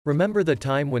Remember the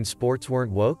time when sports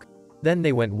weren't woke? Then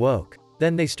they went woke.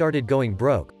 Then they started going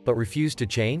broke, but refused to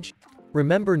change?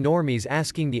 Remember normies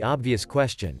asking the obvious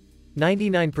question.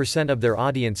 99% of their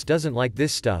audience doesn't like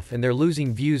this stuff and they're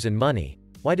losing views and money.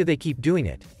 Why do they keep doing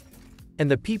it? And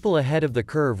the people ahead of the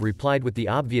curve replied with the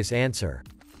obvious answer.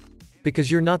 Because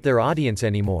you're not their audience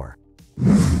anymore.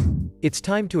 It's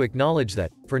time to acknowledge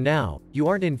that, for now, you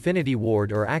aren't Infinity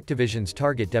Ward or Activision's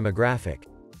target demographic.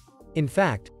 In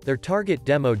fact, their target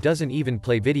demo doesn't even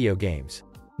play video games.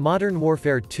 Modern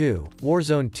Warfare 2,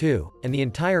 Warzone 2, and the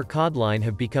entire COD line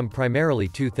have become primarily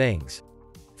two things.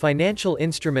 Financial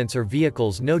instruments or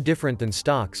vehicles no different than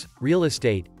stocks, real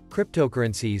estate,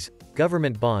 cryptocurrencies,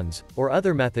 government bonds, or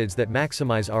other methods that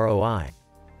maximize ROI.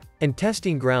 And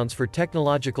testing grounds for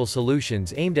technological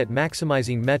solutions aimed at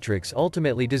maximizing metrics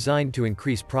ultimately designed to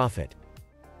increase profit.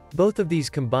 Both of these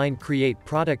combined create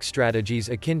product strategies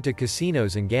akin to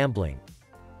casinos and gambling.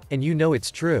 And you know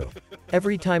it's true.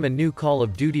 Every time a new Call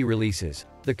of Duty releases,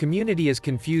 the community is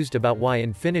confused about why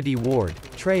Infinity Ward,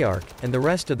 Treyarch, and the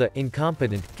rest of the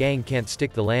incompetent gang can't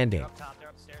stick the landing.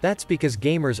 That's because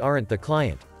gamers aren't the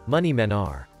client, moneymen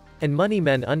are. And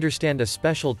moneymen understand a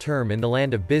special term in the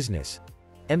land of business: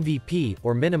 MVP,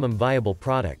 or minimum viable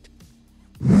product.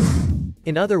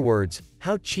 In other words,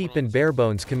 how cheap and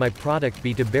barebones can my product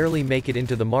be to barely make it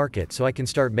into the market so I can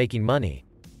start making money?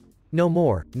 No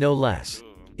more, no less.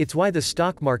 It's why the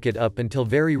stock market up until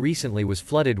very recently was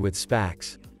flooded with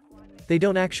SPACs. They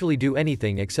don't actually do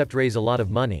anything except raise a lot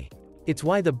of money. It's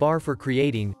why the bar for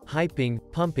creating, hyping,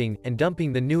 pumping, and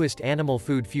dumping the newest animal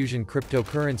food fusion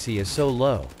cryptocurrency is so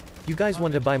low. You guys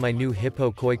want to buy my new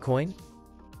Hippo Koi coin?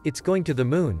 It's going to the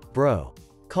moon, bro.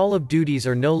 Call of Duties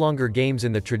are no longer games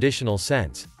in the traditional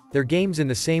sense. They're games in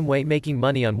the same way making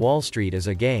money on Wall Street is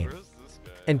a game.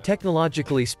 And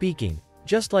technologically speaking,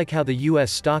 just like how the US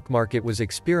stock market was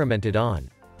experimented on,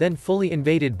 then fully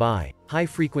invaded by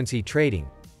high-frequency trading,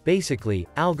 basically,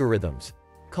 algorithms,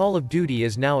 Call of Duty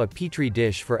is now a petri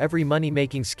dish for every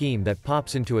money-making scheme that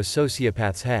pops into a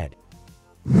sociopath's head.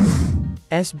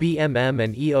 SBMM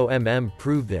and EOMM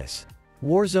prove this.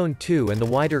 Warzone 2 and the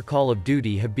wider Call of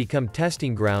Duty have become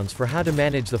testing grounds for how to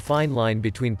manage the fine line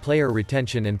between player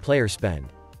retention and player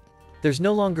spend. There's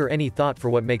no longer any thought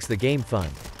for what makes the game fun.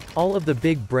 All of the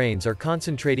big brains are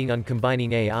concentrating on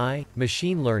combining AI,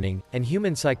 machine learning, and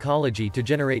human psychology to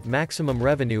generate maximum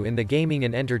revenue in the gaming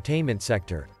and entertainment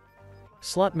sector.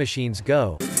 Slot machines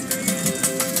go.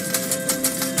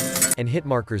 And hit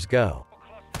markers go.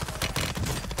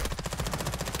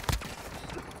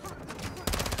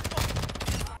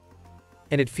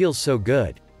 And it feels so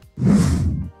good.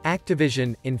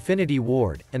 Activision, Infinity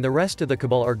Ward, and the rest of the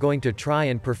cabal are going to try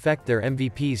and perfect their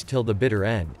MVPs till the bitter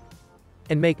end.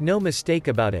 And make no mistake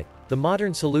about it, the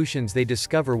modern solutions they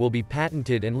discover will be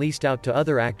patented and leased out to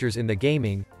other actors in the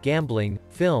gaming, gambling,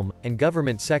 film, and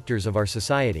government sectors of our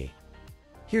society.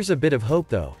 Here's a bit of hope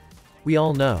though. We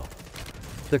all know.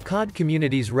 The COD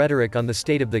community's rhetoric on the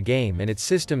state of the game and its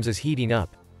systems is heating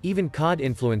up. Even COD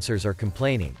influencers are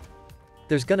complaining.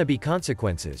 There's gonna be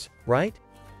consequences, right?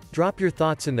 Drop your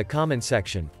thoughts in the comment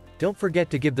section. Don't forget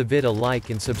to give the vid a like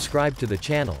and subscribe to the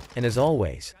channel, and as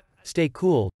always, stay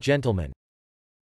cool, gentlemen.